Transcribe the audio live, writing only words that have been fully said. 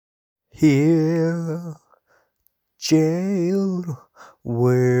Here, jail,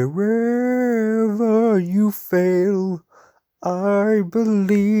 wherever you fail, I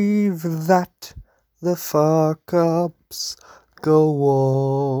believe that the fuck-ups go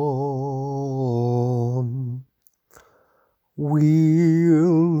on.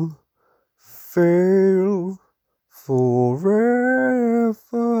 We'll fail forever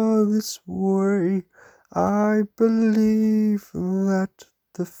this way. I believe that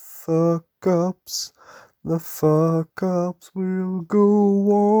the fuck-ups will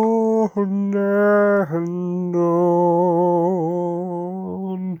go on and on.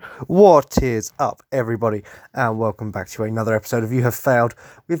 What is up, everybody, and welcome back to another episode of You Have Failed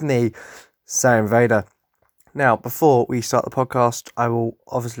with me, Sam Vader. Now, before we start the podcast, I will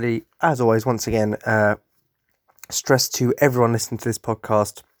obviously, as always, once again, stress to everyone listening to this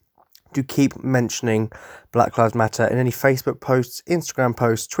podcast to keep mentioning Black Lives Matter in any Facebook posts, Instagram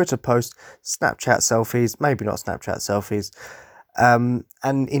posts, Twitter posts, Snapchat selfies, maybe not Snapchat selfies, and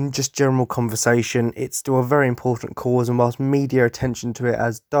in just general conversation. It's still a very important cause, and whilst media attention to it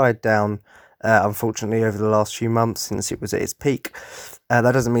has died down, unfortunately, over the last few months since it was at its peak,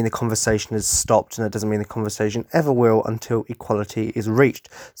 that doesn't mean the conversation has stopped, and that doesn't mean the conversation ever will until equality is reached.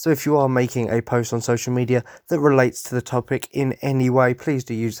 So if you are making a post on social media that relates to the topic in any way, please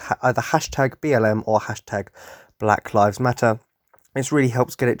do use either hashtag BLM or hashtag Black Lives Matter. This really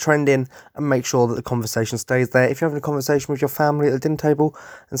helps get it trending and make sure that the conversation stays there. If you're having a conversation with your family at the dinner table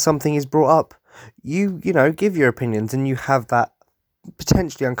and something is brought up, you give your opinions and you have that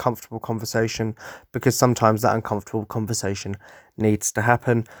potentially uncomfortable conversation, because sometimes that uncomfortable conversation needs to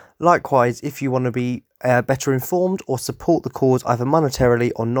happen. Likewise, if you want to be better informed or support the cause either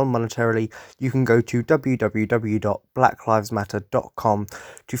monetarily or non-monetarily, you can go to www.blacklivesmatter.com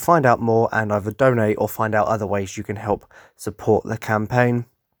to find out more and either donate or find out other ways you can help support the campaign.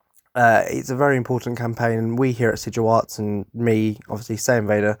 It's a very important campaign, and we here at Sigil Arts, and me, obviously Sam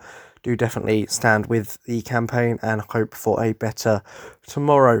Vader, do definitely stand with the campaign and hope for a better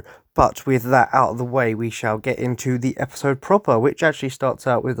tomorrow. But with that out of the way, we shall get into the episode proper, which actually starts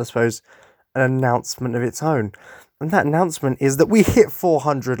out with, I suppose, an announcement of its own. And that announcement is that we hit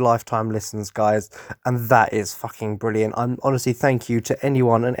 400 lifetime listens, guys, and that is fucking brilliant. I'm honestly, thank you to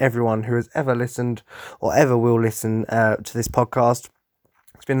anyone and everyone who has ever listened or ever will listen to this podcast.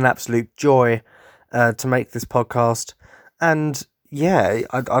 It's been an absolute joy to make this podcast, and yeah,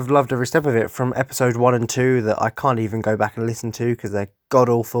 I've loved every step of it, from episode 1 and 2 that I can't even go back and listen to because they're god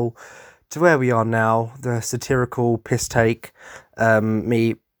awful, to where we are now, the satirical piss take,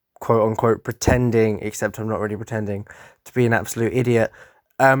 me quote unquote pretending, except I'm not really pretending, to be an absolute idiot.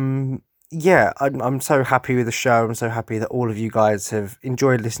 Yeah, I'm so happy with the show. I'm so happy that all of you guys have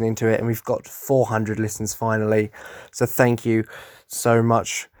enjoyed listening to it, and we've got 400 listens finally. So thank you so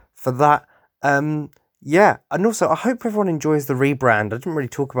much for that. Yeah, and also I hope everyone enjoys the rebrand. I didn't really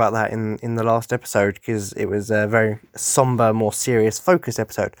talk about that in the last episode because it was a very somber, more serious, focused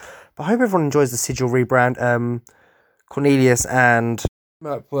episode. But I hope everyone enjoys the Sigil rebrand. Cornelius and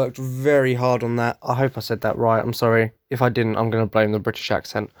Merck worked very hard on that. I hope I said that right. I'm sorry. If I didn't, I'm going to blame the British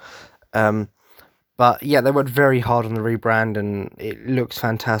accent. But yeah, they worked very hard on the rebrand, and it looks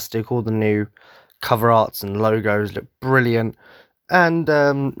fantastic. All the new cover arts and logos look brilliant. And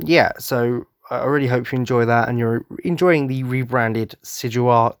yeah, so I really hope you enjoy that and you're enjoying the rebranded Sigil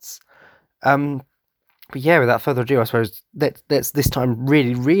Arts. But yeah, without further ado, I suppose let's this time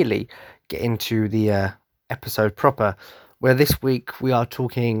really get into the episode proper, where this week we are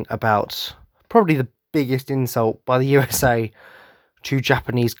talking about probably the biggest insult by the USA to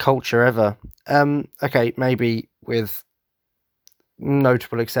Japanese culture ever. Okay, maybe with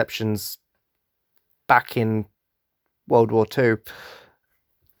notable exceptions back in World War II.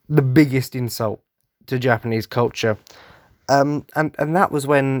 The biggest insult to Japanese culture. And that was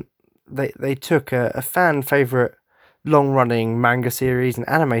when they took a fan favourite long-running manga series and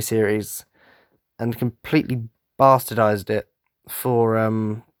anime series and completely bastardized it for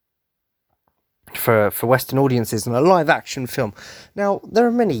Western audiences in a live-action film. Now, there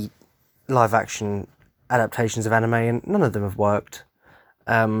are many live-action adaptations of anime, and none of them have worked.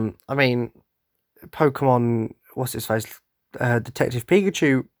 I mean, Pokemon, what's its face, Detective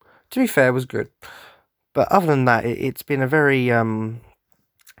Pikachu, to be fair, was good. But other than that, it's been a very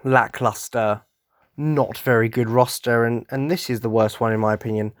lackluster, not very good roster, and this is the worst one in my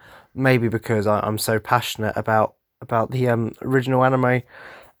opinion. Maybe because I'm so passionate about the original anime,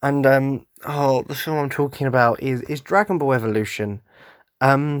 and the film I'm talking about is Dragon Ball Evolution.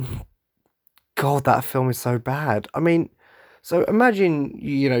 God, that film is so bad. I mean, so imagine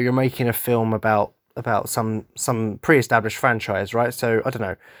you're making a film about some pre-established franchise, right? So I don't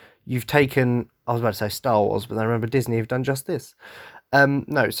know, you've taken, I was about to say Star Wars, but then I remember Disney have done just this.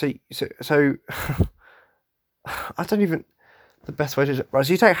 No, so I don't even, the best way to, right,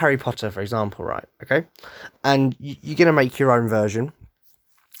 so you take Harry Potter, for example, right, okay? And you're going to make your own version.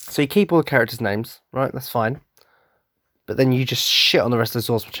 So you keep all the characters' names, right? That's fine. But then you just shit on the rest of the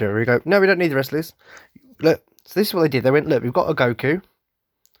source material. You go, no, we don't need the rest of this. Look, so this is what they did. They went, look, we've got a Goku,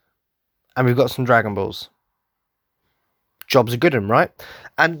 and we've got some Dragon Balls. Jobs are good, right?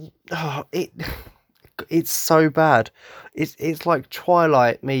 And it's so bad. It's like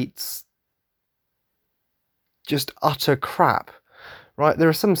Twilight meets just utter crap, right? There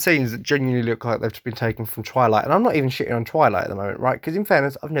are some scenes that genuinely look like they've been taken from Twilight, and I'm not even shitting on Twilight at the moment, right? Because in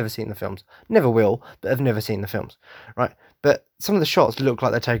fairness, I've never seen the films, never will, but I've never seen the films, right? But some of the shots look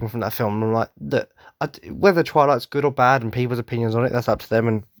like they're taken from that film, and I'm like, whether Twilight's good or bad, and people's opinions on it, that's up to them,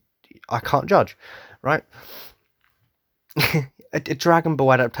 and I can't judge, right? a Dragon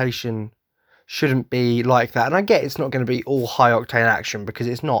Ball adaptation shouldn't be like that, and I get it's not going to be all high octane action because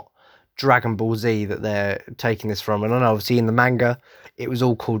it's not Dragon Ball Z that they're taking this from. And I know obviously in the manga it was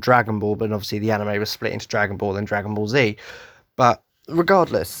all called Dragon Ball, but obviously the anime was split into Dragon Ball and Dragon Ball Z. But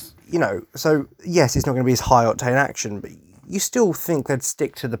regardless, so yes, it's not going to be as high octane action, but you still think they'd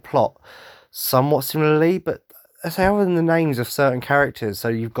stick to the plot somewhat similarly. But I say, other than the names of certain characters, so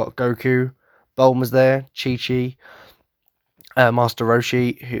you've got Goku, Bulma's there, Chi-Chi, Master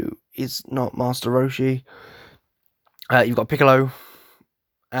Roshi, who is not Master Roshi. You've got Piccolo,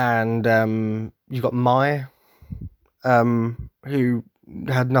 and you've got Mai, who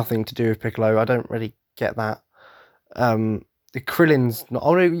had nothing to do with Piccolo. I don't really get that. The Krillin's not.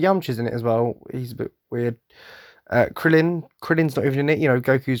 Oh no, Yamcha's in it as well. He's a bit weird. Krillin's not even in it.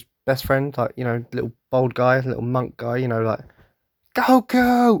 Goku's best friend, like little bald guy, little monk guy. Like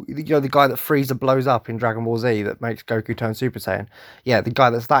Goku. The guy that Frieza blows up in Dragon Ball Z that makes Goku turn Super Saiyan. Yeah, the guy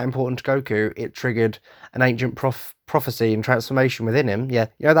that's that important to Goku. It triggered an ancient prophecy and transformation within him. Yeah,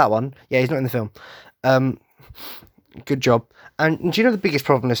 that one. Yeah, he's not in the film. Good job. And do you know the biggest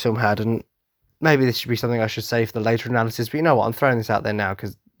problem this film had? And maybe this should be something I should say for the later analysis, but you know what? I'm throwing this out there now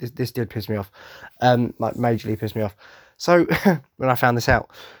because this did piss me off. Like majorly pissed me off. So when I found this out,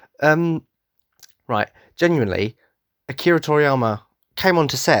 right, genuinely, Akira Toriyama came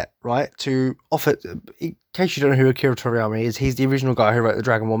onto set, right, to offer. In case you don't know who Akira Toriyama is, he's the original guy who wrote the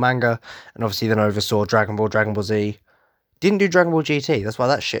Dragon Ball manga, and obviously then oversaw Dragon Ball, Dragon Ball Z. Didn't do Dragon Ball GT, that's why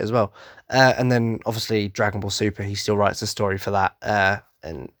that's shit as well. And then obviously Dragon Ball Super, he still writes the story for that,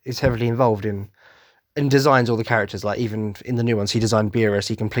 and is heavily involved in and designs all the characters. Like even in the new ones, he designed Beerus.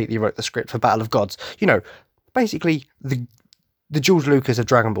 He completely wrote the script for Battle of Gods. Basically the George Lucas of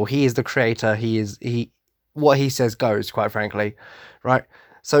Dragon Ball. He is the creator. He what he says goes. Quite frankly, right?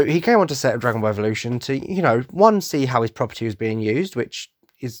 So he came onto set of Dragon Ball Evolution to one, see how his property was being used, which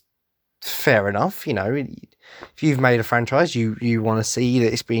is fair enough. If you've made a franchise, you want to see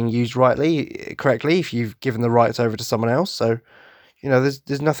that it's being used correctly. If you've given the rights over to someone else, so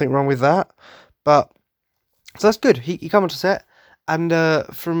there's nothing wrong with that. But so that's good. He come onto set, and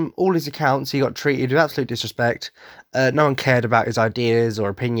from all his accounts, he got treated with absolute disrespect. No one cared about his ideas or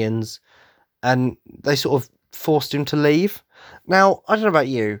opinions, and they sort of forced him to leave. Now, I don't know about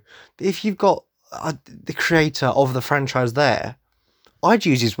you, but if you've got the creator of the franchise there, I'd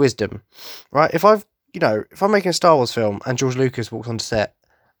use his wisdom, right? If I'm making a Star Wars film and George Lucas walks onto set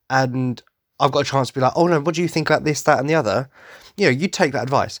and I've got a chance to be like, oh no, what do you think about this, that, and the other? You take that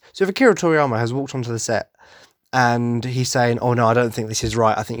advice. So if Akira Toriyama has walked onto the set and he's saying, oh no, I don't think this is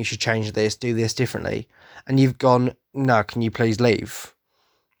right, I think you should change this, do this differently, and you've gone, no, can you please leave?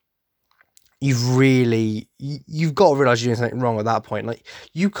 You've got to realise you're doing something wrong at that point. Like,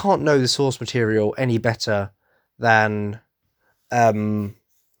 you can't know the source material any better than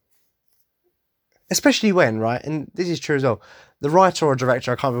especially when, right, and this is true as well, the writer or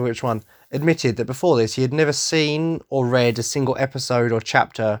director, I can't remember which one, admitted that before this he had never seen or read a single episode or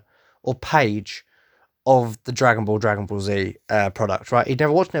chapter or page of the Dragon Ball Z product, right? He'd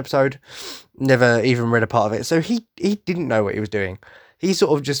never watched an episode, never even read a part of it, so he didn't know what he was doing. He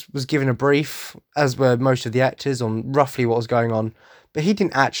sort of just was given a brief, as were most of the actors, on roughly what was going on, but he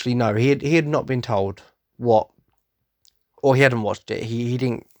didn't actually know. He had not been told what, or he hadn't watched it. He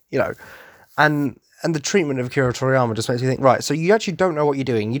didn't, and the treatment of Akira Toriyama just makes you think, right, so you actually don't know what you're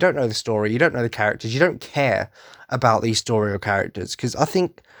doing. You don't know the story. You don't know the characters. You don't care about these story or characters. Because I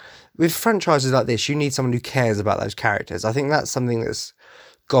think with franchises like this, you need someone who cares about those characters. I think that's something that's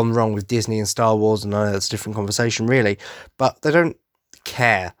gone wrong with Disney and Star Wars, and I know that's a different conversation, really, but they don't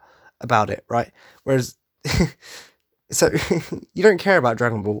care about it, right? Whereas So you don't care about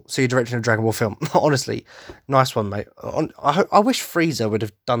Dragon Ball, so you're directing a Dragon Ball film. Honestly, nice one, mate. I wish Frieza would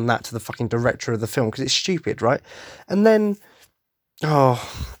have done that to the fucking director of the film because it's stupid, right? And then,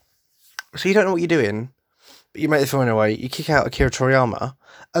 oh, so you don't know what you're doing, but you make the film anyway. You kick out Akira Toriyama,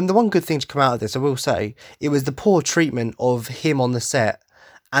 and the one good thing to come out of this, I will say, it was the poor treatment of him on the set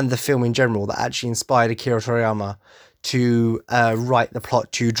and the film in general that actually inspired Akira Toriyama to write the plot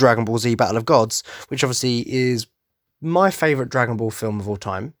to Dragon Ball Z Battle of Gods, which obviously is my favourite Dragon Ball film of all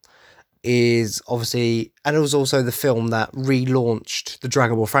time. Is obviously, and it was also the film that relaunched the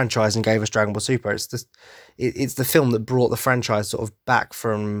Dragon Ball franchise and gave us Dragon Ball Super. It's the film that brought the franchise sort of back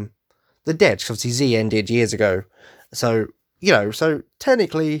from the dead. Because obviously Z ended years ago, so so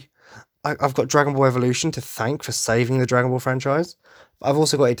technically, I've got Dragon Ball Evolution to thank for saving the Dragon Ball franchise. But I've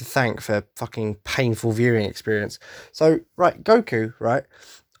also got it to thank for fucking painful viewing experience. So right, Goku, right?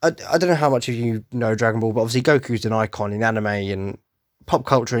 I don't know how much of you know Dragon Ball, but obviously Goku's an icon in anime and pop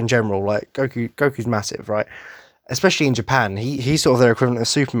culture in general. Like Goku's massive, right? Especially in Japan. He's sort of their equivalent of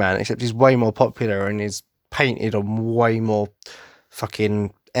Superman, except he's way more popular and is painted on way more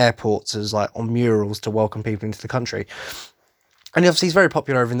fucking airports as like on murals to welcome people into the country. And obviously he's very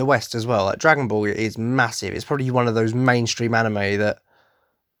popular over in the West as well. Like Dragon Ball is massive. It's probably one of those mainstream anime that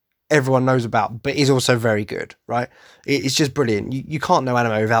everyone knows about, but is also very good, right? It's just brilliant. You can't know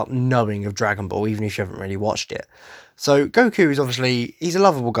anime without knowing of Dragon Ball, even if you haven't really watched it. So Goku is obviously, he's a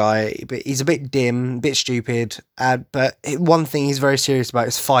lovable guy, but he's a bit dim, a bit stupid. But one thing he's very serious about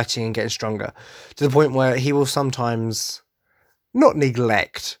is fighting and getting stronger, to the point where he will sometimes not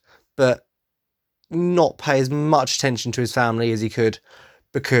neglect, but not pay as much attention to his family as he could,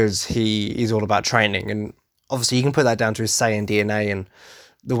 because he is all about training. And obviously you can put that down to his Saiyan DNA and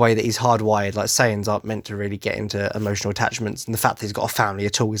the way that he's hardwired. Like Saiyans aren't meant to really get into emotional attachments, and the fact that he's got a family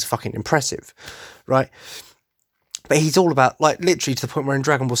at all is fucking impressive, right? But he's all about, like, literally to the point where in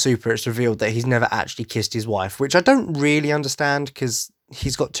Dragon Ball Super it's revealed that he's never actually kissed his wife, which I don't really understand because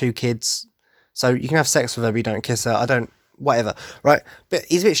he's got 2 kids. So you can have sex with her, but you don't kiss her. I don't, whatever, right? But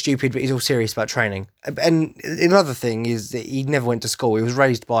he's a bit stupid, but he's all serious about training. And another thing is that he never went to school. He was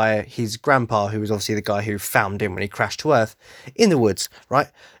raised by his grandpa, who was obviously the guy who found him when he crashed to Earth in the woods, right?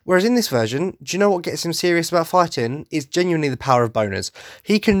 Whereas in this version, do you know what gets him serious about fighting? Is genuinely the power of boners.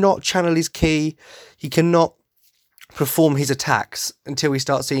 He cannot channel his ki. He cannot perform his attacks until he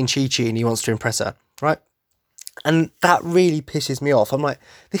starts seeing Chi-Chi and he wants to impress her, right? And that really pisses me off. I'm like,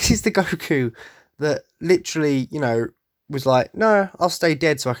 this is the Goku that literally, was like, no, I'll stay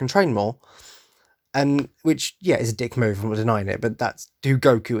dead so I can train more. And which, yeah, is a dick move, I'm not denying it, but that's who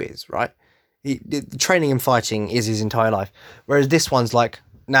Goku is, right? The training and fighting is his entire life. Whereas this one's like,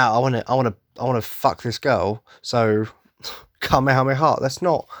 now I want to fuck this girl, so Kamehameha. That's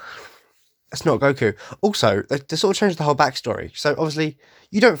not Goku. Also, they sort of changed the whole backstory. So obviously,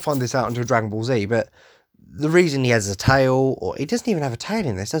 you don't find this out until Dragon Ball Z, but the reason he has a tail, or he doesn't even have a tail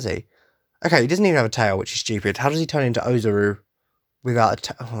in this, does he? Okay, he doesn't even have a tail, which is stupid. How does he turn into Ozaru without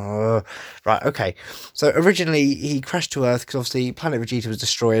a tail? Right, okay. So originally, he crashed to Earth because obviously Planet Vegeta was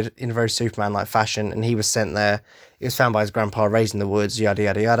destroyed in a very Superman-like fashion, and he was sent there. He was found by his grandpa, raised in the woods, yada,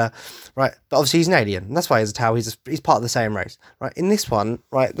 yada, yada. Right, but obviously he's an alien, and that's why he has a tail. He's part of the same race. Right, in this one,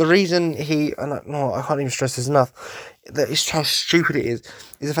 right, the reason I can't even stress this enough, that it's how stupid it is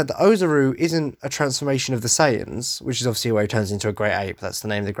the fact that Ozaru isn't a transformation of the Saiyans, which is obviously where he turns into a great ape. That's the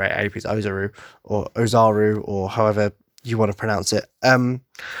name of the great ape, is Ozaru, or Ozaru, or however you want to pronounce it.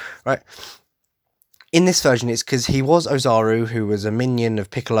 Right. In this version, it's because he was Ozaru, who was a minion of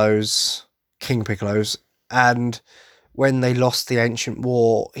Piccolo's, King Piccolo's, and when they lost the ancient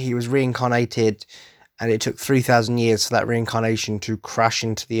war, he was reincarnated, and it took 3,000 years for that reincarnation to crash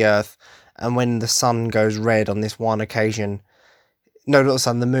into the Earth. And when the sun goes red on this one occasion, no, not the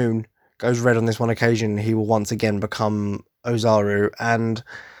sun, the moon goes red on this one occasion, he will once again become Ozaru. And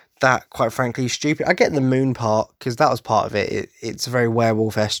that, quite frankly, is stupid. I get the moon part, because that was part of it. It's a very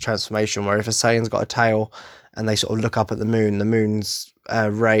werewolf-esque transformation, where if a Saiyan's got a tail and they sort of look up at the moon's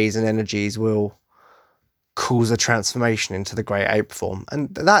rays and energies will cause a transformation into the great ape form.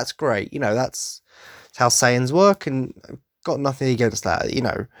 And that's great. That's how Saiyans work, and I've got nothing against that,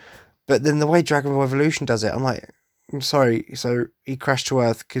 But then the way Dragon Ball Evolution does it, I'm like, I'm sorry, so he crashed to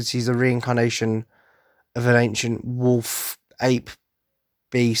Earth because he's a reincarnation of an ancient wolf ape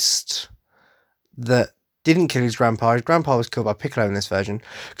beast that didn't kill his grandpa. His grandpa was killed by Piccolo in this version.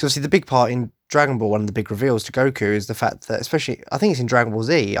 Because obviously the big part in Dragon Ball, one of the big reveals to Goku, is the fact that, especially, I think it's in Dragon Ball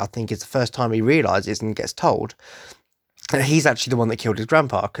Z, I think it's the first time he realises and gets told that he's actually the one that killed his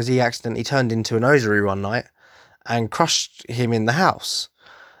grandpa, because he accidentally turned into an Ozaru one night and crushed him in the house.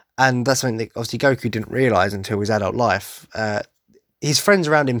 And that's something that obviously Goku didn't realise until his adult life. His friends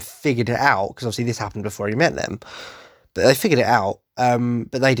around him figured it out, because obviously this happened before he met them. But they figured it out,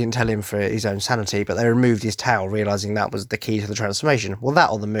 but they didn't tell him for his own sanity, but they removed his tail, realising that was the key to the transformation. Well, that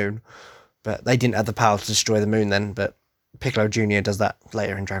or the moon, but they didn't have the power to destroy the moon then, but Piccolo Jr. does that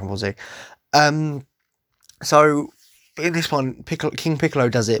later in Dragon Ball Z. So in this one, King Piccolo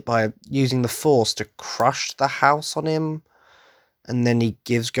does it by using the Force to crush the house on him, and then he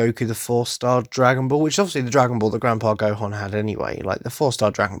gives Goku the 4-star Dragon Ball, which is obviously the Dragon Ball that Grandpa Gohan had anyway. Like, the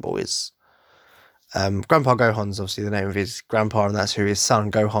 4-star Dragon Ball is... Grandpa Gohan's obviously the name of his grandpa, and that's who his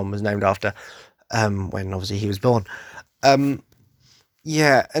son Gohan was named after, when obviously he was born.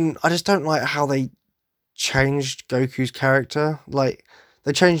 Yeah, and I just don't like how they changed Goku's character. Like,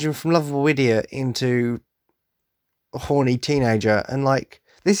 they changed him from lovable idiot into a horny teenager, and like,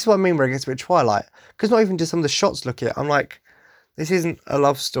 this is what I mean where it gets a bit Twilight, because not even just some of the shots look at, I'm like, this isn't a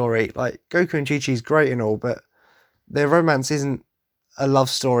love story. Like, Goku and Chi-Chi's great and all, but their romance isn't a love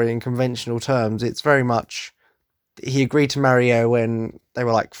story in conventional terms. It's very much, he agreed to marry her when they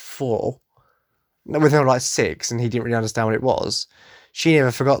were like 4, when they were like 6, and he didn't really understand what it was. She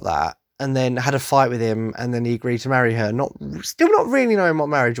never forgot that, and then had a fight with him, and then he agreed to marry her, still not really knowing what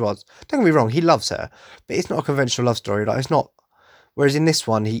marriage was. Don't get me wrong, he loves her, but it's not a conventional love story. Like, it's not. Whereas in this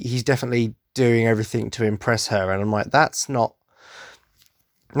one, he's definitely doing everything to impress her, and I'm like, that's not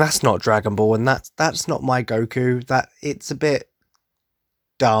Dragon Ball, and that's not my Goku. That, it's a bit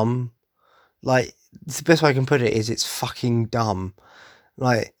dumb. Like, the best way I can put it is, it's fucking dumb.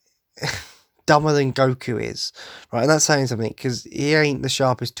 Like, dumber than Goku is, right? And that's saying something, because he ain't the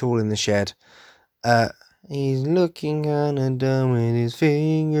sharpest tool in the shed. He's looking kinda dumb with his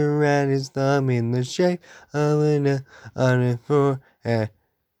finger and his thumb in the shape of a forehead.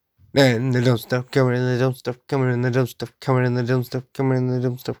 And the dumb stuff coming in, the dumb stuff coming in, the dumb stuff coming in, the dumb stuff coming in, the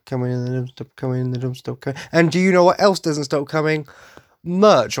dumb stuff coming in, the dumb stuff coming in, the dumb stuff coming. And do you know what else doesn't stop coming?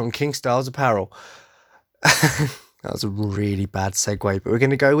 Merch on King Styles Apparel. That was a really bad segue, but we're going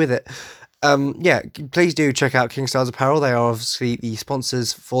to go with it. Yeah, please do check out King Styles Apparel. They are obviously the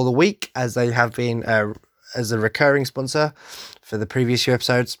sponsors for the week, as they have been as a recurring sponsor for the previous few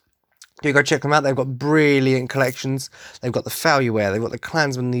episodes. Do go check them out. They've got brilliant collections. They've got the Failure Wear. They've got the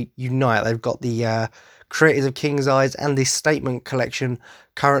Klansmen Unite. They've got the Creators of King's Eyes and the Statement collection.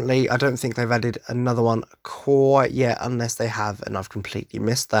 Currently, I don't think they've added another one quite yet, unless they have, and I've completely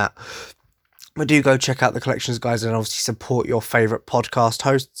missed that. But do go check out the collections, guys, and obviously support your favourite podcast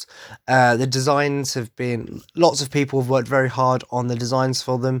hosts. The designs have been... Lots of people have worked very hard on the designs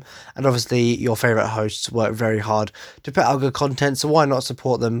for them, and obviously your favourite hosts work very hard to put out good content, so why not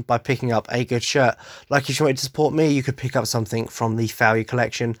support them by picking up a good shirt? Like, if you wanted to support me, you could pick up something from the Failure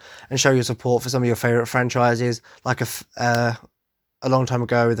collection and show your support for some of your favourite franchises, like a long time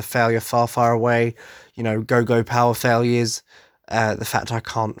ago, the Failure Far Far Away, you know, Go Power Failures. The fact I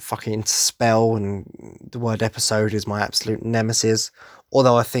can't fucking spell, and the word episode is my absolute nemesis.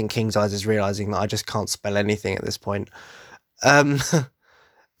 Although I think King's Eyes is realising that I just can't spell anything at this point. And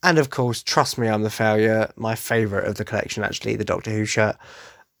of course, trust me, I'm the Failure. My favourite of the collection, actually, the Doctor Who shirt.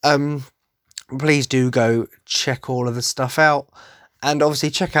 Please do go check all of the stuff out. And obviously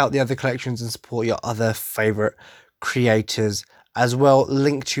check out the other collections and support your other favourite creators as well.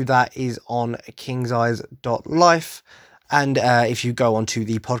 Link to that is on kingseyes.life. And if you go onto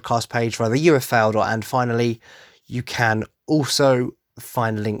the podcast page for either You Have Failed or And Finally, you can also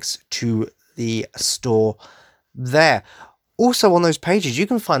find links to the store there. Also on those pages, you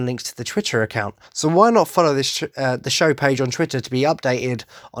can find links to the Twitter account. So why not follow this the show page on Twitter to be updated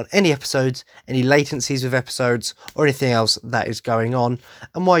on any episodes, any latencies with episodes, or anything else that is going on.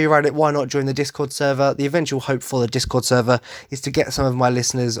 And while you're at it, why not join the Discord server? The eventual hope for the Discord server is to get some of my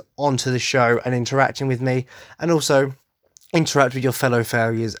listeners onto the show and interacting with me, and also interact with your fellow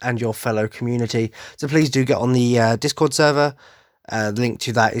failures and your fellow community. So please do get on the Discord server. The link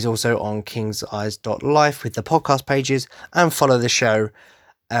to that is also on kingseyes.life with the podcast pages, and follow the show,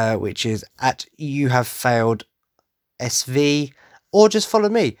 which is at You Have Failed SV, or just follow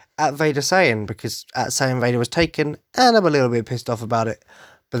me at Vader Saiyan, because at Saiyan Vader was taken and I'm a little bit pissed off about it,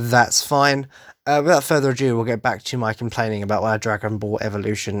 but that's fine. Without further ado, we'll get back to my complaining about why Dragon Ball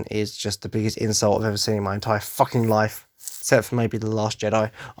Evolution is just the biggest insult I've ever seen in my entire fucking life, except for maybe The Last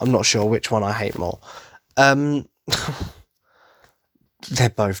Jedi. I'm not sure which one I hate more.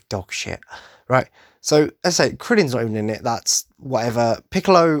 They're both dog shit. Right, so as I say, Krillin's not even in it, that's whatever.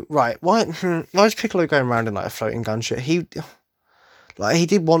 Piccolo, right, why is Piccolo going around in like a floating gun shit? He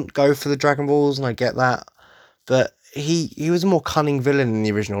did go for the Dragon Balls, and I get that, but he was a more cunning villain in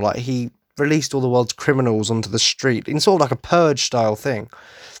the original. Like, he released all the world's criminals onto the street in sort of like a purge style thing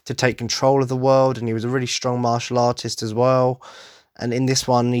to take control of the world. And he was a really strong martial artist as well. And in this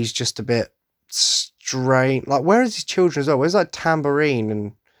one, he's just a bit strange. Like, where is his children as well? Where's like Tambourine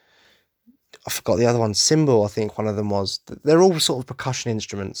and I forgot the other one, Cymbal, I think one of them was. They're all sort of percussion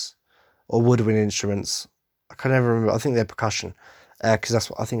instruments or woodwind instruments. I can never remember. I think they're percussion because that's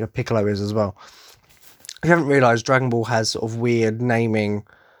what I think a piccolo is as well. If you haven't realised, Dragon Ball has sort of weird naming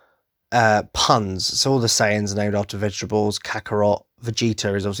puns. So all the Saiyans are named after vegetables. Kakarot,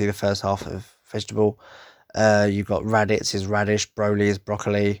 Vegeta is obviously the first half of vegetable. You've got Raditz is radish, Broly is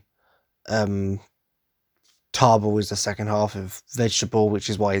broccoli. Tarbell is the second half of vegetable, which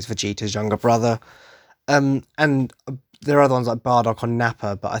is why he's Vegeta's younger brother. And there are other ones like Bardock or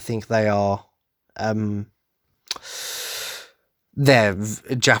Nappa, but I think they are they're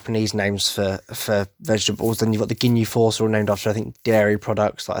Japanese names for vegetables. Then you've got the Ginyu Force, all named after I think dairy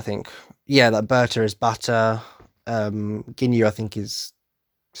products. Like I think like Berta is butter. Ginyu I think is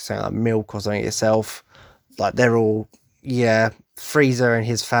something like milk or something itself. Like they're all Frieza and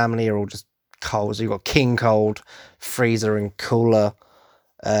his family are all just cold. So you've got King Cold, Freezer and Cooler,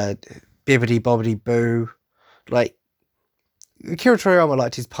 Bibbidi Bobbidi Boo. Like Akira Toriyama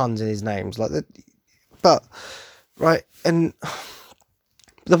liked his puns in his names, but right. And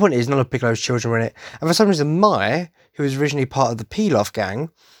the point is, none of Piccolo's children were in it. And for some reason, Mai, who was originally part of the Pilaf gang,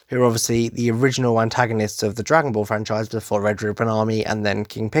 who are obviously the original antagonists of the Dragon Ball franchise before Red Ribbon Army, and then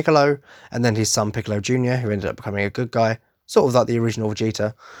King Piccolo, and then his son Piccolo Jr., who ended up becoming a good guy, sort of like the original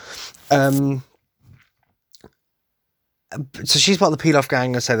Vegeta. So she's part of the Pilaf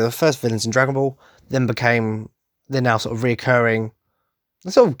gang. I say they're the first villains in Dragon Ball, they're now sort of reoccurring.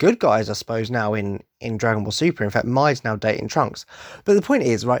 They're sort of good guys, I suppose, now in Dragon Ball Super. In fact, Mai's now dating Trunks. But the point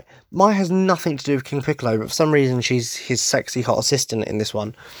is, right, Mai has nothing to do with King Piccolo, but for some reason she's his sexy hot assistant in this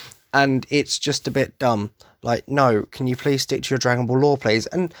one. And it's just a bit dumb. Like, no, can you please stick to your Dragon Ball lore, please?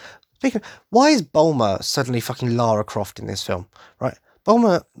 And speaking of, why is Bulma suddenly fucking Lara Croft in this film? Right?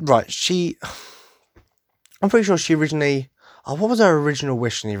 Bulma, right, I'm pretty sure she originally... Oh, what was her original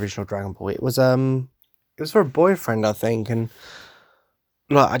wish in the original Dragon Ball? It was for a boyfriend, I think, and...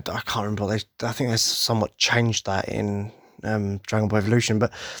 Like, I can't remember. I think they somewhat changed that in Dragon Ball Evolution,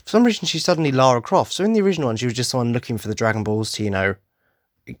 but for some reason she's suddenly Lara Croft. So in the original one, she was just someone looking for the Dragon Balls to,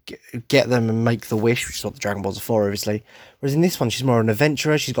 get them and make the wish, which is what the Dragon Balls are for, obviously. Whereas in this one, she's more an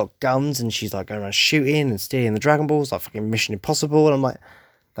adventurer. She's got guns and she's like going around shooting and stealing the Dragon Balls, like fucking Mission Impossible. And I'm like,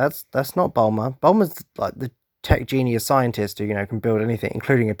 that's not Bulma. Bulma's like the tech genius scientist who, can build anything,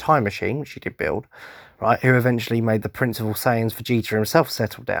 including a time machine, which she did build. Right, who eventually made the Principal Saiyans Vegeta himself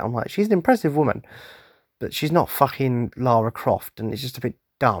settle down. Like, she's an impressive woman, but she's not fucking Lara Croft, and it's just a bit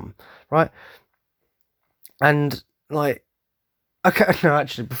dumb, right? And, like, okay, no,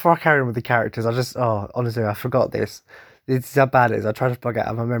 actually, before I carry on with the characters, honestly, I forgot this. This is how bad it is. I tried to plug it out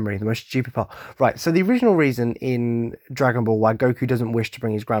of my memory, the most stupid part. Right, so the original reason in Dragon Ball why Goku doesn't wish to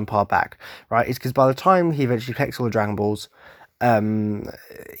bring his grandpa back, right, is because by the time he eventually collects all the Dragon Balls,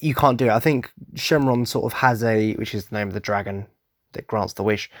 you can't do it. I think Shenron sort of has which is the name of the dragon that grants the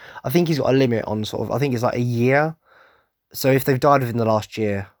wish. I think he's got a limit on I think it's like a year. So if they've died within the last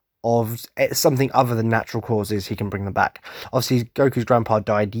year of something other than natural causes, he can bring them back. Obviously, Goku's grandpa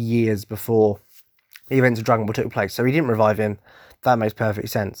died years before the events of Dragon Ball took place, so he didn't revive him. That makes perfect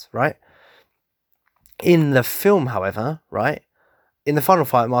sense, right? In the film, however, right, in the final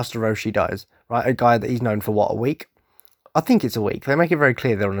fight, Master Roshi dies, right? A guy that he's known for, a week? I think it's a week. They make it very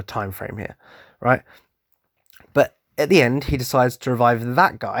clear they're on a time frame here, right? But at the end, he decides to revive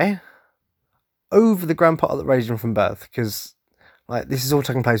that guy over the grandpa that raised him from birth, because, like, this is all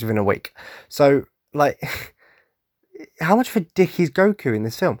taking place within a week. So, like, how much of a dick is Goku in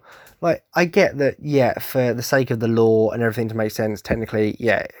this film? Like, I get that, for the sake of the lore and everything to make sense, technically,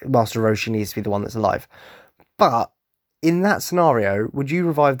 Master Roshi needs to be the one that's alive. But in that scenario, would you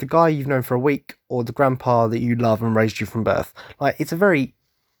revive the guy you've known for a week or the grandpa that you love and raised you from birth? Like, it's a very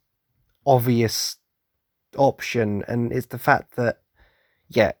obvious option, and it's the fact that,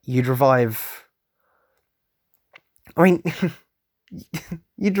 you'd revive... I mean,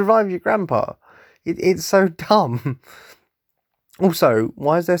 you'd revive your grandpa. It's so dumb. Also,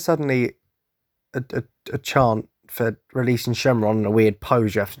 why is there suddenly a chant for releasing Shenron in a weird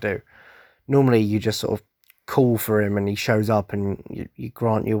pose you have to do? Normally, you just sort of call for him and he shows up and you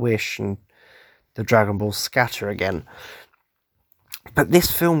grant your wish and the Dragon Balls scatter again. But this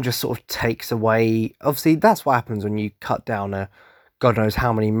film just sort of takes away... Obviously, that's what happens when you cut down a God knows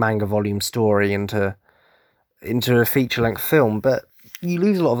how many manga volume story into a feature-length film. But you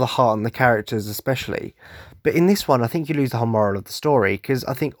lose a lot of the heart and the characters, especially. But in this one, I think you lose the whole moral of the story, because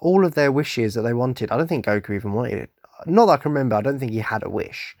I think all of their wishes that they wanted, I don't think Goku even wanted it. Not that I can remember, I don't think he had a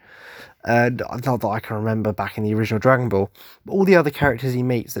wish. Not that I can remember back in the original Dragon Ball. But all the other characters he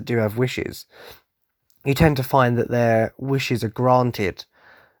meets that do have wishes, you tend to find that their wishes are granted,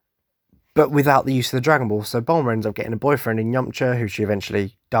 but without the use of the Dragon Ball. So Bulma ends up getting a boyfriend in Yamcha, who she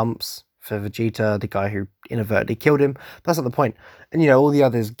eventually dumps for Vegeta, the guy who inadvertently killed him. That's not the point. And, all the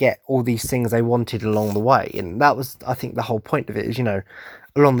others get all these things they wanted along the way. And that was, I think, the whole point of it is,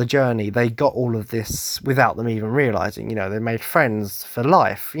 along the journey, they got all of this without them even realising. They made friends for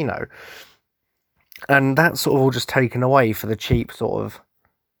life, And that's sort of all just taken away for the cheap sort of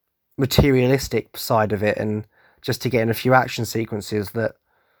materialistic side of it, and just to get in a few action sequences that,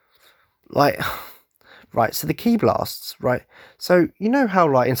 like... Right, so the key blasts, right? So,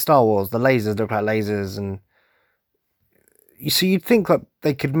 how, like, in Star Wars, the lasers look like lasers, and... So you'd think that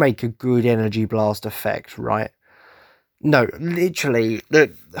they could make a good energy blast effect, right? No, literally,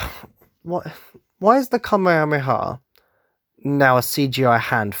 what? Why is the Kamehameha now a CGI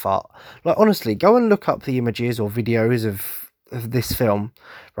hand fart? Like, honestly, go and look up the images or videos of this film,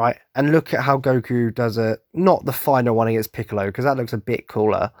 right? And look at how Goku does not the final one against Piccolo, because that looks a bit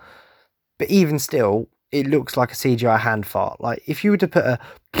cooler. But even still, it looks like a CGI hand fart. Like, if you were to put a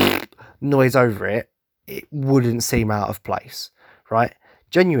noise over it, it wouldn't seem out of place, right?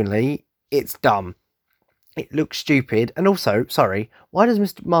 Genuinely, it's dumb. It looks stupid. And also, sorry, why does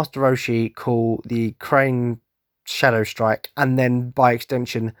Master Roshi call the Crane Shadow Strike, and then, by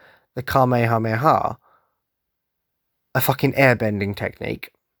extension, the Kamehameha, a fucking airbending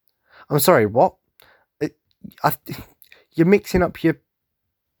technique? I'm sorry, what? You're mixing up your...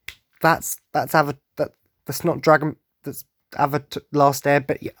 That's not Dragon. That's Avatar Last Air,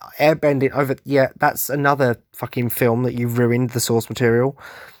 but airbending over. Yeah, that's another fucking film that you've ruined the source material.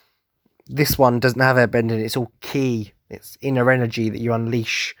 This one doesn't have airbending. It's all ki. It's inner energy that you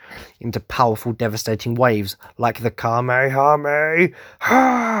unleash into powerful, devastating waves, like the Kamehameha.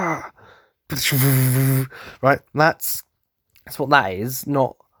 Right, that's what that is.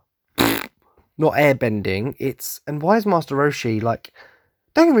 Not airbending. And why is Master Roshi like?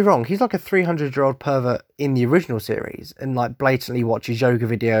 Don't get me wrong, he's like a 300-year-old pervert in the original series, and like blatantly watches yoga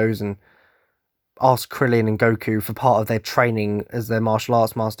videos and asks Krillin and Goku for part of their training as their martial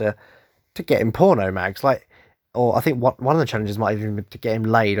arts master to get him porno mags. Like, or I think one of the challenges might even be to get him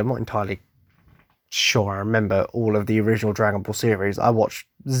laid. I'm not entirely sure I remember all of the original Dragon Ball series. I watched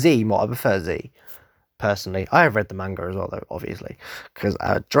Z more. I prefer Z, personally. I have read the manga as well, though, obviously, because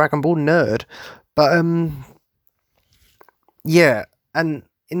I'm a Dragon Ball nerd. But, yeah. And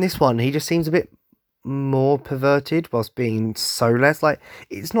in this one, he just seems a bit more perverted whilst being so less. Like,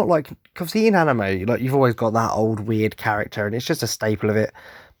 it's not like... Because in anime, like, you've always got that old weird character, and it's just a staple of it.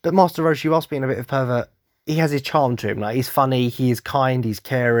 But Master Roshi, whilst being a bit of a pervert, he has his charm to him. Like, he's funny, he is kind, he's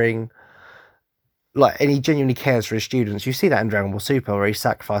caring. Like, and he genuinely cares for his students. You see that in Dragon Ball Super, where he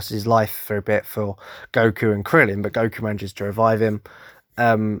sacrifices his life for a bit for Goku and Krillin, but Goku manages to revive him.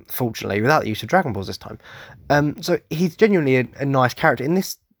 Fortunately, without the use of Dragon Balls this time. So he's genuinely a nice character. In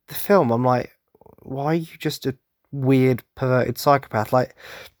the film, I'm like, why are you just a weird, perverted psychopath? Like,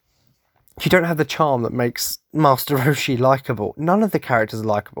 you don't have the charm that makes Master Roshi likeable. None of the characters are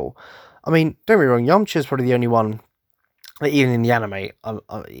likeable. I mean, don't get me wrong, Yamcha's probably the only one that even in the anime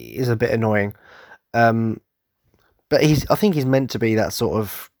is a bit annoying. But I think he's meant to be that sort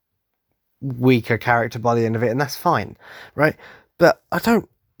of weaker character by the end of it, and that's fine, right? But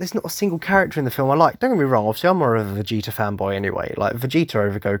there's not a single character in the film I like. Don't get me wrong, obviously I'm more of a Vegeta fanboy anyway, like Vegeta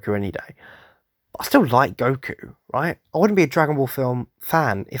over Goku any day. But I still like Goku, right? I wouldn't be a Dragon Ball film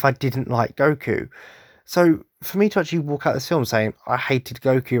fan if I didn't like Goku. So for me to actually walk out of this film saying, I hated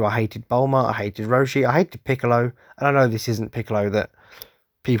Goku, I hated Bulma, I hated Roshi, I hated Piccolo, and I know this isn't Piccolo that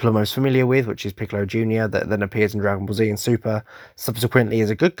people are most familiar with, which is Piccolo Jr., that then appears in Dragon Ball Z and Super, subsequently as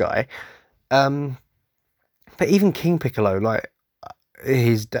a good guy. But even King Piccolo, like,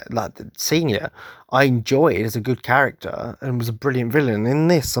 the senior, I enjoyed as a good character and was a brilliant villain. In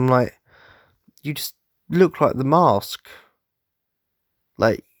this, I'm like, you just look like the Mask.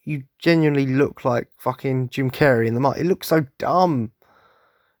 Like, you genuinely look like fucking Jim Carrey in the Mask. It looks so dumb.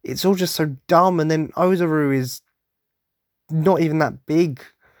 It's all just so dumb. And then Ozaru is not even that big.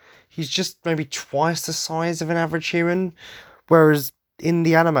 He's just maybe twice the size of an average human. Whereas in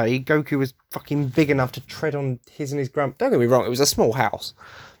the anime, Goku was fucking big enough to tread on his and his grandpa. Don't get me wrong, it was a small house.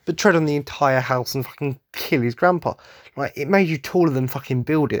 But tread on the entire house and fucking kill his grandpa. Right? It made you taller than fucking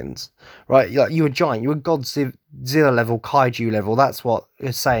buildings. Right? Like, you were giant. You were Godzilla level, Kaiju level. That's what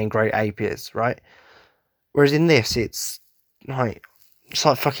saying Great Ape is, right? Whereas in this, it's like, It's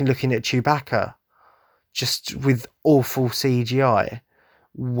like fucking looking at Chewbacca, just with awful CGI,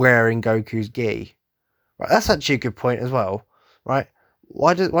 wearing Goku's gi. Right, that's actually a good point as well. Right,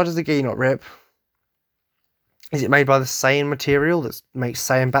 why does the gi not rip? Is it made by the same material that makes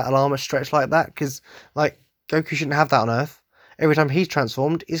Saiyan battle armor stretch like that? Because like Goku shouldn't have that on Earth. Every time he's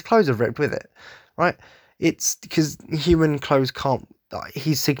transformed, his clothes have ripped with it. Right? It's because human clothes can't.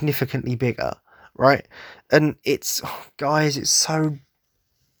 He's significantly bigger. Right? And it's guys, it's so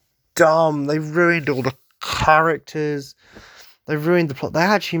dumb. They've ruined all the characters. They've ruined the plot. They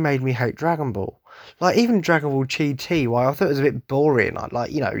actually made me hate Dragon Ball. Like even Dragon Ball GT, while I thought it was a bit boring,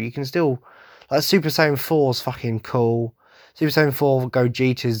 like you can still like Super Saiyan 4's fucking cool. Super Saiyan 4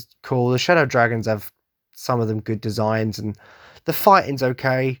 Gogeta's cool. The Shadow Dragons have some of them good designs, and the fighting's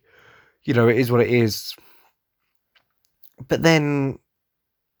okay. It is what it is. But then,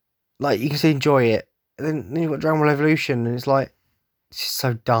 like you can still enjoy it. And then you've got Dragon Ball Evolution, and it's like it's just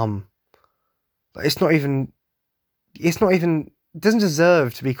so dumb. Like, it's not even. It doesn't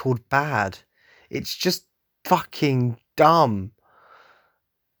deserve to be called bad. It's just fucking dumb.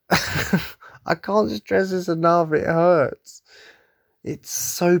 I can't stress this enough. It hurts. It's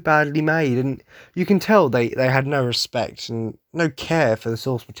so badly made, and you can tell they had no respect and no care for the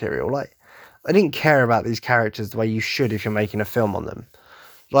source material. Like, I didn't care about these characters the way you should if you're making a film on them.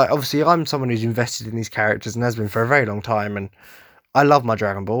 Like, obviously, I'm someone who's invested in these characters and has been for a very long time, and I love my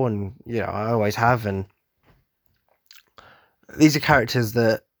Dragon Ball, and I always have. And these are characters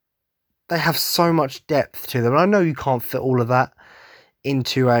that they have so much depth to them. And I know you can't fit all of that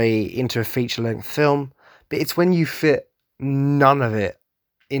into a feature length film, but it's when you fit none of it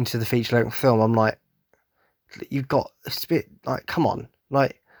into the feature length film. I'm like, you've got a bit like, come on,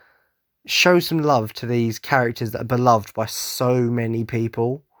 like show some love to these characters that are beloved by so many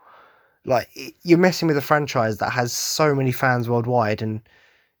people. Like you're messing with a franchise that has so many fans worldwide, and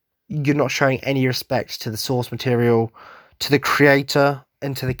you're not showing any respect to the source material, to the creator,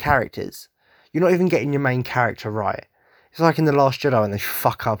 and to the characters. You're not even getting your main character right. It's like in The Last Jedi when they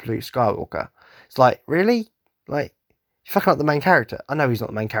fuck up Luke Skywalker. It's like, really? Like, you're fucking up the main character. I know he's not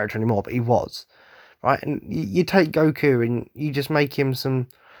the main character anymore, but he was. Right? And you take Goku and you just make him some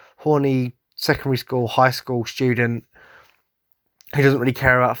horny secondary school, high school student who doesn't really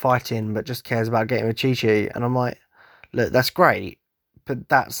care about fighting, but just cares about getting a Chi-Chi. And I'm like, look, that's great, but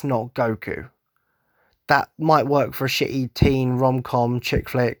that's not Goku. That might work for a shitty teen rom-com chick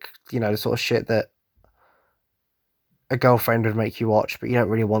flick, the sort of shit that a girlfriend would make you watch, but you don't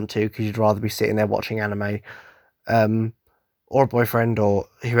really want to because you'd rather be sitting there watching anime, or a boyfriend or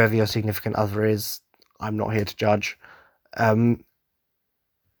whoever your significant other is. I'm not here to judge. So,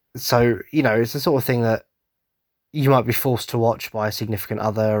 it's the sort of thing that you might be forced to watch by a significant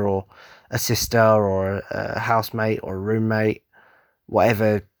other or a sister or a housemate or a roommate,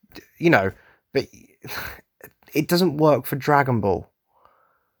 whatever, but it doesn't work for Dragon Ball.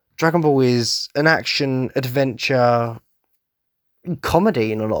 Dragon Ball is an action, adventure,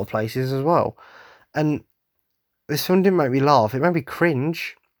 comedy in a lot of places as well. And this film didn't make me laugh, it made me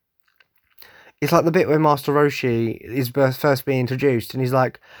cringe. It's like the bit where Master Roshi is first being introduced and he's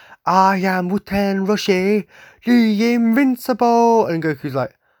like, I am Wuten Roshi, the Invincible. And Goku's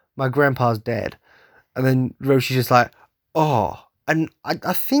like, my grandpa's dead. And then Roshi's just like, oh. And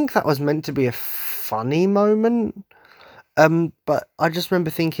I think that was meant to be a funny moment. But I just remember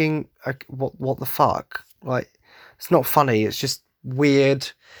thinking, like, what the fuck? Like, it's not funny, it's just weird.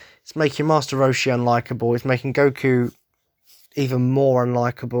 It's making Master Roshi unlikable. It's making Goku even more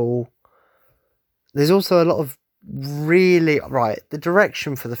unlikable. There's also a lot of the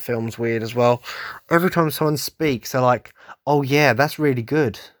direction for the film's weird as well. Every time someone speaks, they're like, oh yeah, that's really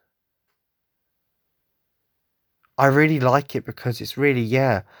good. I really like it because it's really,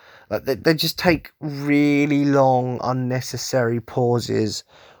 yeah. Like they just take really long, unnecessary pauses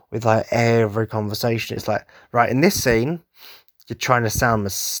with like every conversation. It's like, right, in this scene, you're trying to sound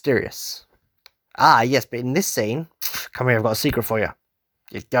mysterious. Ah, yes, but in this scene, come here, I've got a secret for you.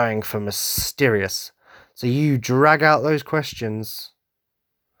 You're going for mysterious. So you drag out those questions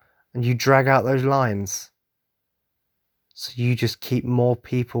and you drag out those lines. So you just keep more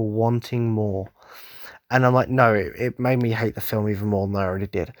people wanting more. And I'm like, no, it made me hate the film even more than I already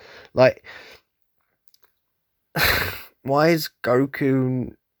did. Like, why is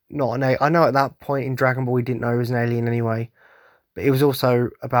Goku not an alien? I know at that point in Dragon Ball he didn't know he was an alien anyway. But it was also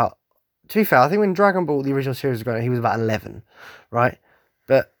about, to be fair, I think when Dragon Ball, the original series was going, he was about 11, right?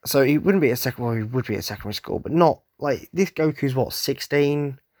 But, so he wouldn't be at he would be at secondary school, but not, like, this Goku's,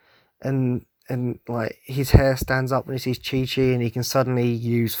 16? And and like his hair stands up when he sees Chi-Chi, and he can suddenly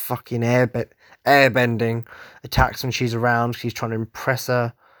use fucking airbending attacks when she's around. She's trying to impress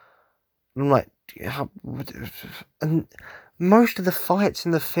her. I'm like, and most of the fights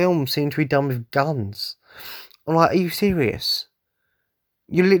in the film seem to be done with guns. I'm like, are you serious?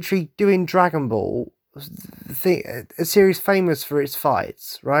 You're literally doing Dragon Ball, a series famous for its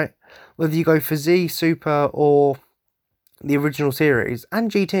fights, right? Whether you go for Z, Super, or the original series, and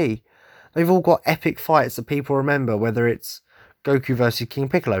GT, they've all got epic fights that people remember, whether it's Goku versus King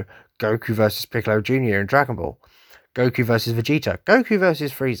Piccolo, Goku versus Piccolo Jr. in Dragon Ball, Goku versus Vegeta, Goku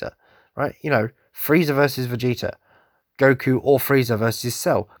versus Frieza, right? You know, Frieza versus Vegeta, Goku or Frieza versus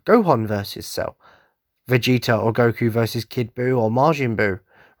Cell, Gohan versus Cell, Vegeta or Goku versus Kid Buu or Majin Buu,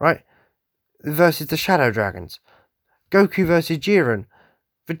 right? Versus the Shadow Dragons, Goku versus Jiren,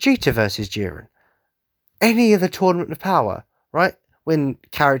 Vegeta versus Jiren. Any of the Tournament of Power, right? When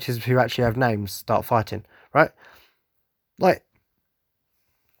characters who actually have names start fighting, right? Like,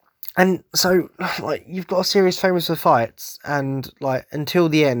 and so, like, you've got a series famous for fights, and, like, until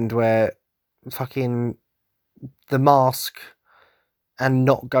the end where fucking the Mask and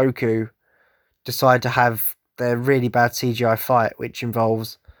not Goku decide to have their really bad CGI fight, which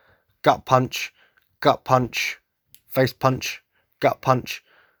involves gut punch, face punch, gut punch.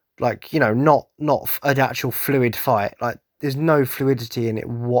 Like, you know, not an actual fluid fight. Like, there's no fluidity in it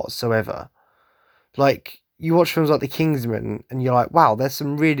whatsoever. Like, you watch films like The Kingsman, and you're like, wow, there's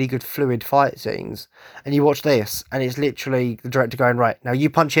some really good fluid fight scenes. And you watch this, and it's literally the director going, right, now you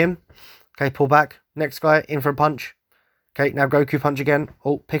punch him. Okay, pull back. Next guy, in for a punch. Okay, now Goku punch again.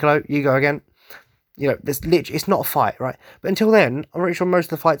 Oh, Piccolo, you go again. You know, there's literally, it's not a fight, right? But until then, I'm pretty sure most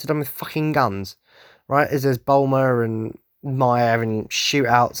of the fights are done with fucking guns, right? As there's Bulma and Maya having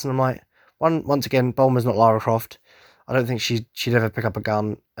shootouts, and I'm like, once again, Bulma's not Lara Croft. I don't think she'd ever pick up a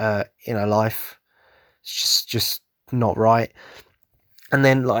gun in her life. It's just not right. And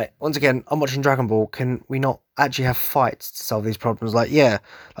then, like, once again, I'm watching Dragon Ball. Can we not actually have fights to solve these problems? Like, yeah,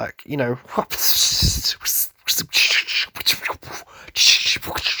 like, you know,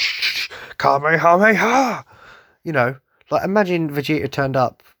 Kamehameha! You know, like, imagine Vegeta turned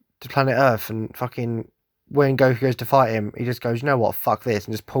up to planet Earth and fucking, when Goku goes to fight him, he just goes, you know what, fuck this,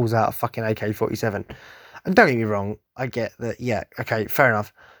 and just pulls out a fucking AK-47. And don't get me wrong, I get that, yeah, okay, fair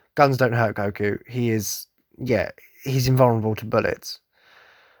enough. Guns don't hurt Goku. He's invulnerable to bullets.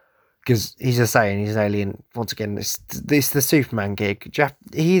 Because he's a Saiyan, he's an alien. Once again, it's the Superman gig.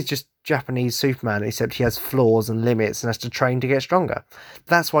 He's just Japanese Superman, except he has flaws and limits and has to train to get stronger.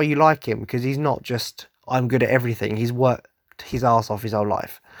 That's why you like him, because he's not just, I'm good at everything. He's worked his ass off his whole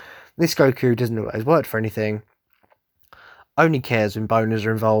life. This Goku doesn't always work for anything, only cares when boners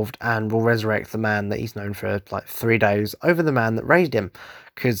are involved, and will resurrect the man that he's known for like 3 days over the man that raised him.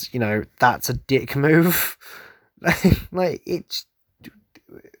 Because, you know, that's a dick move. Like, it's,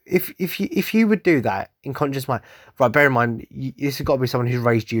 if you would do that in conscious mind, right? Bear in mind, this has got to be someone who's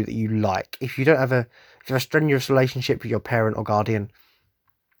raised you that you like. If you have a strenuous relationship with your parent or guardian,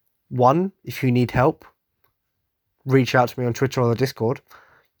 one, if you need help, reach out to me on Twitter or the Discord.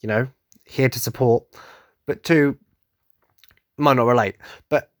 You know, here to support. But two, might not relate.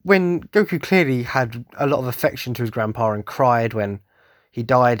 But when Goku clearly had a lot of affection to his grandpa and cried when he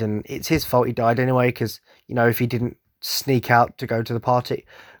died, and it's his fault he died anyway, because, you know, if he didn't sneak out to go to the party.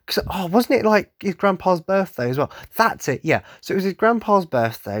 Because, wasn't it like his grandpa's birthday as well? That's it, yeah. So it was his grandpa's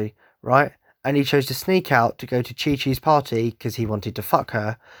birthday, right? And he chose to sneak out to go to Chi-Chi's party because he wanted to fuck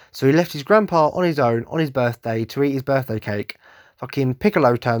her. So he left his grandpa on his own on his birthday to eat his birthday cake. Fucking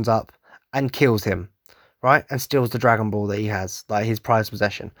Piccolo turns up and kills him, right? And steals the Dragon Ball that he has, like his prized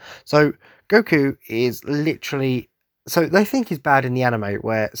possession. So Goku is literally... So they think he's bad in the anime,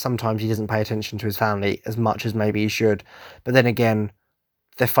 where sometimes he doesn't pay attention to his family as much as maybe he should. But then again,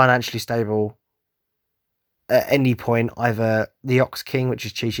 they're financially stable. At any point, either the Ox King, which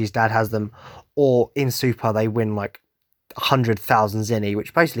is Chi-Chi's dad, has them, or in Super they win like 100,000 Zenny,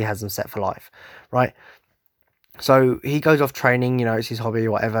 which basically has them set for life, right? So he goes off training, you know, it's his hobby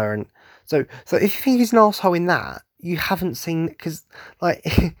or whatever. And so if you think he's an asshole in that, you haven't seen, because, like,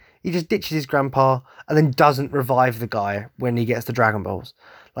 he just ditches his grandpa and then doesn't revive the guy when he gets the Dragon Balls.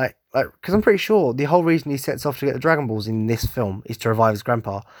 Like, because I'm pretty sure the whole reason he sets off to get the Dragon Balls in this film is to revive his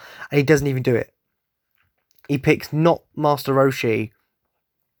grandpa, and he doesn't even do it. He picks not Master Roshi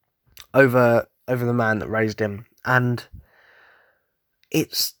over the man that raised him, and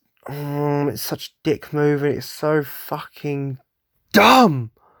it's such a dick move, and it's so fucking dumb.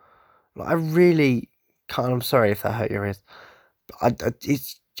 Like, I really can't. I'm sorry if that hurt your ears.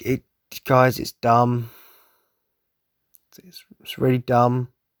 Guys, it's dumb. It's really dumb.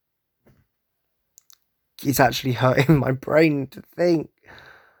 it's actually hurting my brain to think.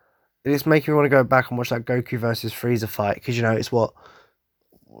 It's making me want to go back and watch that Goku versus Frieza fight, because it's what,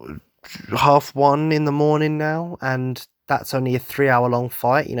 1:30 in the morning now, and that's only a 3 hour long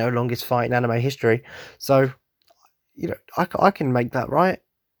fight. Longest fight in anime history. So I can make that right.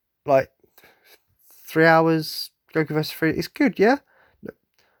 Like 3 hours Goku versus Frieza. It's good, yeah.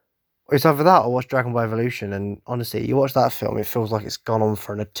 It's either that or watch Dragon Ball Evolution, and honestly, you watch that film, it feels like it's gone on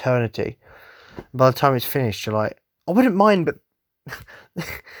for an eternity. By the time it's finished, you're like, I wouldn't mind, but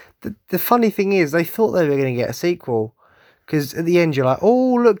the funny thing is, they thought they were going to get a sequel, because at the end you're like,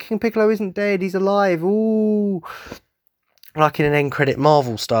 oh look, King Piccolo isn't dead, he's alive, ooh, like in an end credit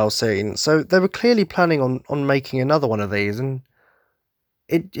Marvel style scene. So they were clearly planning on making another one of these, and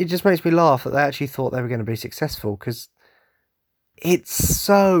it just makes me laugh that they actually thought they were going to be successful, because it's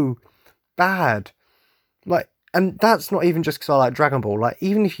so bad. Like, and that's not even just because I like Dragon Ball. Like,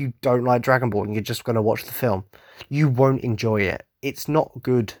 even if you don't like Dragon Ball and you're just going to watch the film, you won't enjoy it. It's not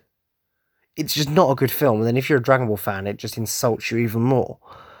good. It's just not a good film. And then if you're a Dragon Ball fan, it just insults you even more.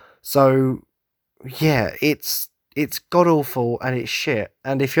 So, yeah, it's god awful and it's shit.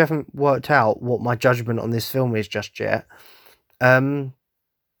 And if you haven't worked out what my judgment on this film is just yet, then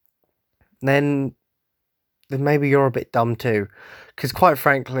maybe you're a bit dumb too. Because quite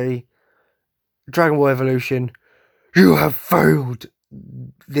frankly, Dragon Ball Evolution, you have failed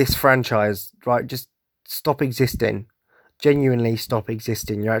this franchise, right? Just stop existing. Genuinely stop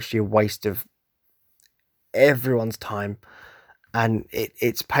existing. You're actually a waste of everyone's time. And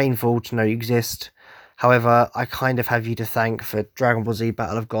it's painful to know you exist. However, I kind of have you to thank for Dragon Ball Z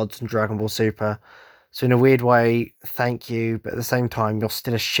Battle of Gods and Dragon Ball Super. So in a weird way, thank you, but at the same time, you're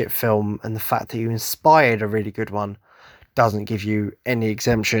still a shit film, and the fact that you inspired a really good one doesn't give you any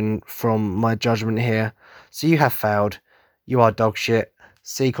exemption from my judgment here. So you have failed. You are dog shit.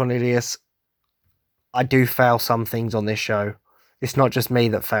 See, Cornelius, I do fail some things on this show. It's not just me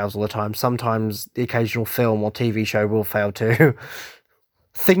that fails all the time. Sometimes the occasional film or TV show will fail too.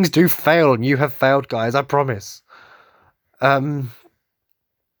 Things do fail, and you have failed, guys, I promise. Rant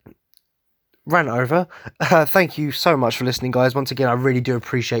over. Thank you so much for listening, guys. Once again, I really do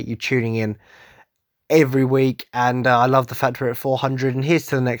appreciate you tuning in every week, and I love the fact we're at 400, and here's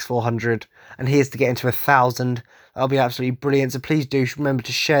to the next 400, and here's to get into 1,000. That'll be absolutely brilliant. So please do remember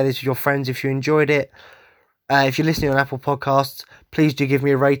to share this with your friends if you enjoyed it. If you're listening on Apple Podcasts, please do give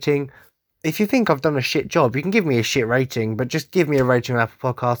me a rating. If you think I've done a shit job, you can give me a shit rating, but just give me a rating on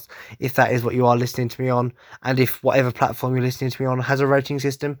Apple Podcasts if that is what you are listening to me on, and if whatever platform you're listening to me on has a rating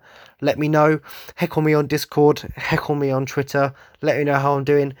system, let me know. Heckle me on Discord, heckle me on Twitter, let me know how I'm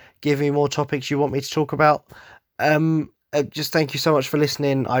doing, give me more topics you want me to talk about. Just thank you so much for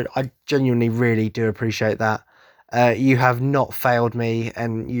listening. I genuinely really do appreciate that. You have not failed me,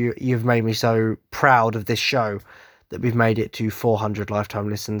 and you've made me so proud of this show that we've made it to 400 lifetime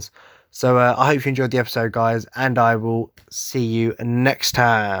listens. So I hope you enjoyed the episode, guys, and I will see you next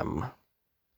time.